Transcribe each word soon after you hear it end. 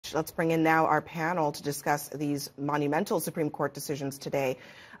much. Let's bring in now our panel to discuss these monumental Supreme Court decisions today.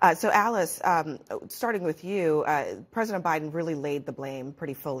 So Alice, starting with you, President Biden really laid the blame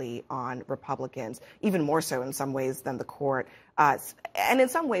pretty fully on Republicans, even more so in some ways than the court. And in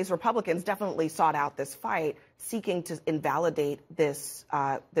some ways, Republicans definitely sought out this fight, seeking to invalidate this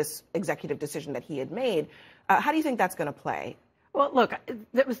executive decision that he had made. How do you think that's going to play? Well, look,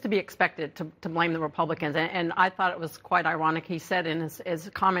 it was to be expected to blame the Republicans, and I thought it was quite ironic. He said in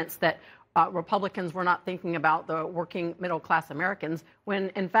his comments that Republicans were not thinking about the working middle-class Americans, when,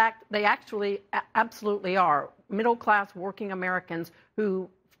 in fact, they actually absolutely are. Middle-class working Americans who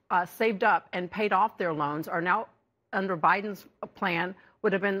saved up and paid off their loans are now, under Biden's plan,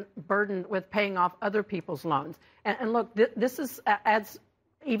 would have been burdened with paying off other people's loans. And look, this is, as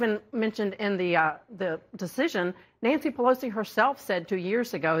even mentioned in the decision, Nancy Pelosi herself said 2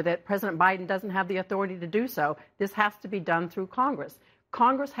 years ago that President Biden doesn't have the authority to do so. This has to be done through Congress.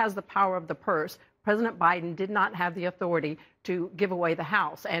 Congress has the power of the purse. President Biden did not have the authority to give away the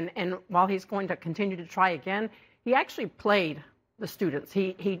House. And while he's going to continue to try again, he actually played the students.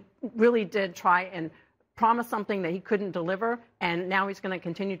 He really did try and promise something that he couldn't deliver, and now he's going to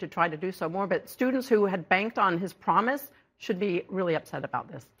continue to try to do so more. But students who had banked on his promise should be really upset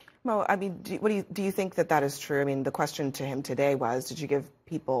about this. Mo, I mean, do you think that is true? I mean, the question to him today was, did you give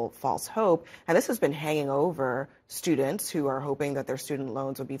people false hope? And this has been hanging over students who are hoping that their student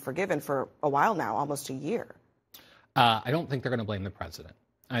loans would be forgiven for a while now, almost a year. I don't think they're going to blame the president.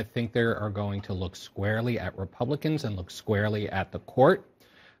 I think they are going to look squarely at Republicans and look squarely at the court.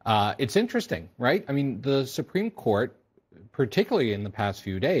 It's interesting, right? I mean, the Supreme Court, particularly in the past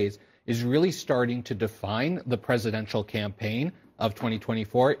few days, is really starting to define the presidential campaign of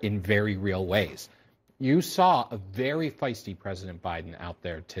 2024 in very real ways. You saw a very feisty President Biden out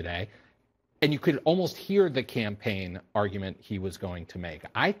there today, and you could almost hear the campaign argument he was going to make.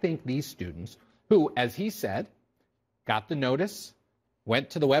 I think these students who, as he said, got the notice, went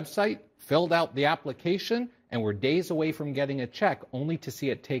to the website, filled out the application, and were days away from getting a check only to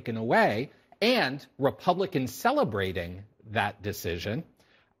see it taken away, and Republicans celebrating that decision,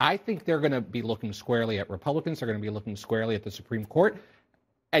 I think they're going to be looking squarely at Republicans. They're going to be looking squarely at the Supreme Court.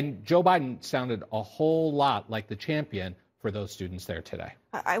 And Joe Biden sounded a whole lot like the champion for those students there today.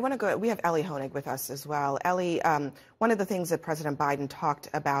 I want to go. We have Ellie Honig with us as well. Ellie, one of the things that President Biden talked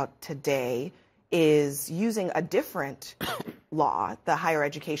about today is using a different law, the Higher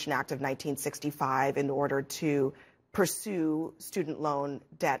Education Act of 1965, in order to pursue student loan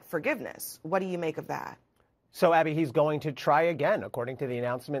debt forgiveness. What do you make of that? So, Abby, he's going to try again, according to the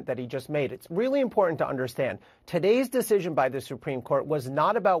announcement that he just made. It's really important to understand today's decision by the Supreme Court was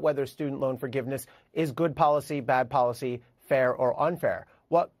not about whether student loan forgiveness is good policy, bad policy, fair or unfair.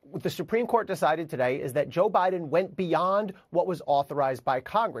 What the Supreme Court decided today is that Joe Biden went beyond what was authorized by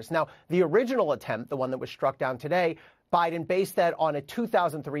Congress. Now, the original attempt, the one that was struck down today, Biden based that on a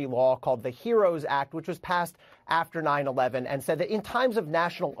 2003 law called the HEROES Act, which was passed after 9/11, and said that in times of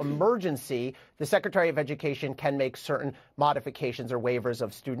national emergency, the Secretary of Education can make certain modifications or waivers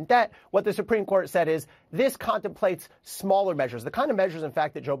of student debt. What the Supreme Court said is this contemplates smaller measures, the kind of measures, in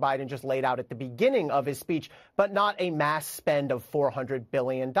fact, that Joe Biden just laid out at the beginning of his speech, but not a mass spend of $400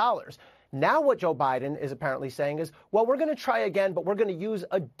 billion. Now what Joe Biden is apparently saying is, well, we're going to try again, but we're going to use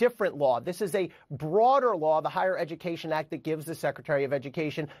a different law. This is a broader law, the Higher Education Act, that gives the Secretary of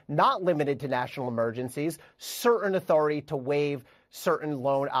Education, not limited to national emergencies, certain authority to waive certain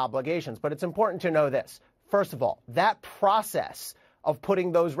loan obligations. But it's important to know this. First of all, that process of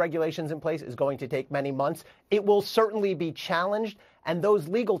putting those regulations in place is going to take many months. It will certainly be challenged, and those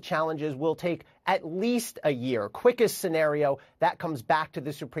legal challenges will take at least a year. Quickest scenario, that comes back to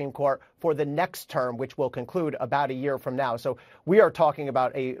the Supreme Court for the next term, which will conclude about a year from now. So we are talking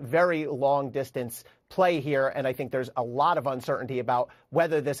about a very long distance play here, and I think there's a lot of uncertainty about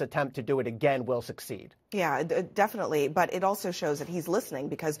whether this attempt to do it again will succeed. Yeah, definitely. But it also shows that he's listening,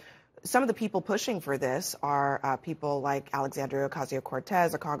 because some of the people pushing for this are people like Alexandria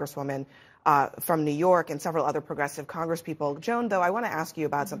Ocasio-Cortez, a congresswoman from New York, and several other progressive congresspeople. Joan, though, I want to ask you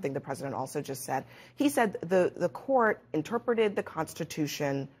about something the president also just said. He said the court interpreted the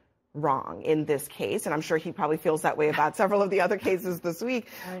Constitution wrong in this case, and I'm sure he probably feels that way about several of the other cases this week.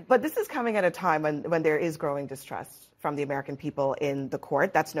 But this is coming at a time when there is growing distrust from the American people in the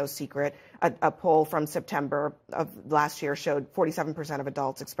court. That's no secret. A poll from September of last year showed 47% of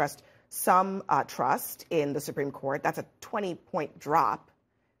adults expressed some trust in the Supreme Court. That's a 20-point drop.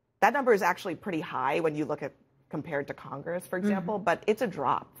 That number is actually pretty high when you look at compared to Congress, for example, but it's a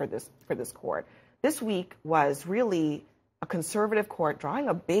drop for this court. This week was really a conservative court drawing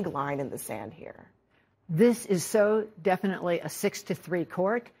a big line in the sand here. This is so definitely a 6-3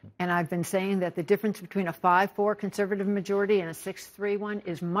 court, and I've been saying that the difference between a 5-4 conservative majority and a 6-3 one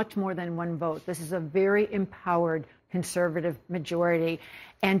is much more than one vote. This is a very empowered conservative majority.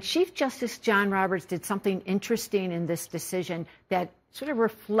 And Chief Justice John Roberts did something interesting in this decision that sort of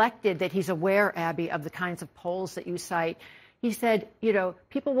reflected that he's aware, Abby, of the kinds of polls that you cite. He said, you know,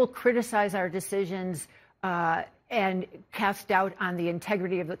 people will criticize our decisions and cast doubt on the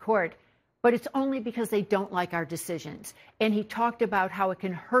integrity of the court, but it's only because they don't like our decisions. And he talked about how it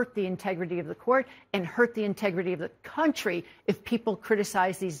can hurt the integrity of the court and hurt the integrity of the country if people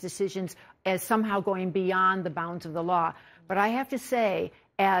criticize these decisions as somehow going beyond the bounds of the law. But I have to say,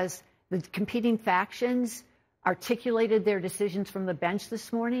 as the competing factions articulated their decisions from the bench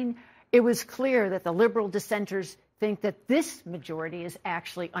this morning, it was clear that the liberal dissenters think that this majority is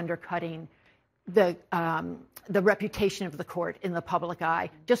actually undercutting the reputation of the court in the public eye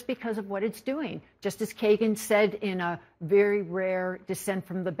just because of what it's doing. Justice Kagan said in a very rare dissent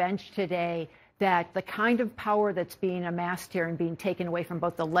from the bench today that the kind of power that's being amassed here and being taken away from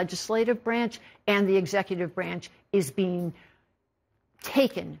both the legislative branch and the executive branch is being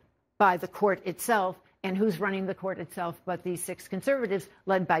taken by the court itself. And who's running the court itself but these 6 conservatives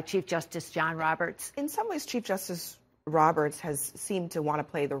led by Chief Justice John Roberts? In some ways, Chief Justice Roberts has seemed to want to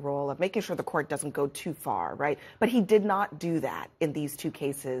play the role of making sure the court doesn't go too far, right? But he did not do that in these 2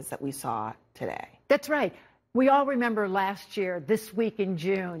 cases that we saw today. That's right. We all remember last year, this week in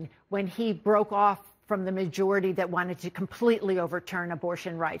June, when he broke off from the majority that wanted to completely overturn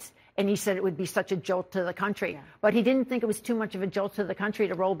abortion rights. And he said it would be such a jolt to the country. Yeah. But he didn't think it was too much of a jolt to the country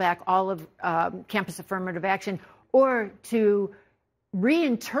to roll back all of campus affirmative action or to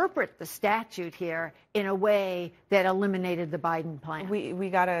reinterpret the statute here in a way that eliminated the Biden plan. We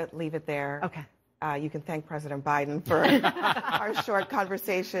got to leave it there. Okay. You can thank President Biden for our short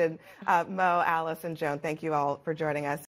conversation. Mo, Alice, and Joan, thank you all for joining us.